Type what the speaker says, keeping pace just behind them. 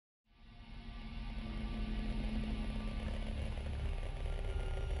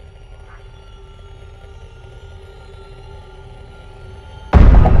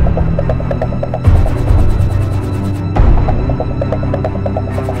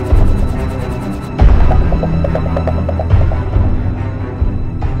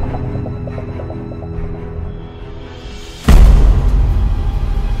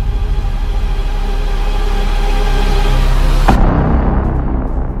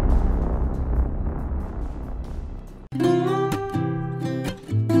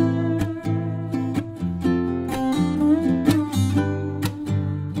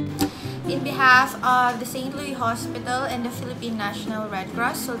behalf of the St. Louis Hospital and the Philippine National Red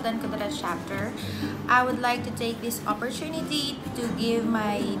Cross, Sultan Kudarat Chapter, I would like to take this opportunity to give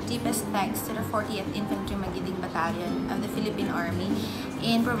my deepest thanks to the 40th Infantry Magiting Battalion of the Philippine Army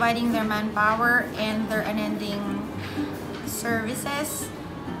in providing their manpower and their unending services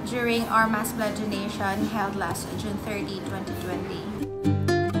during our mass blood donation held last June 30, 2020.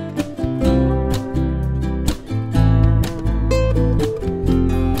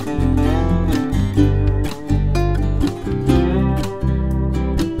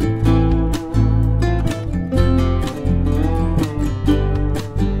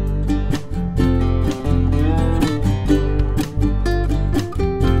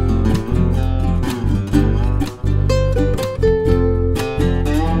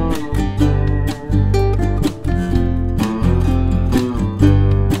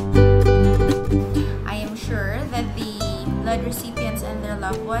 Recipients and their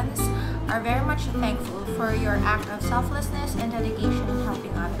loved ones are very much thankful for your act of selflessness and dedication in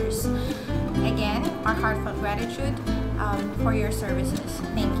helping others. Again, our heartfelt gratitude for your services.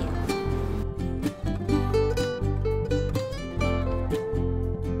 Thank you.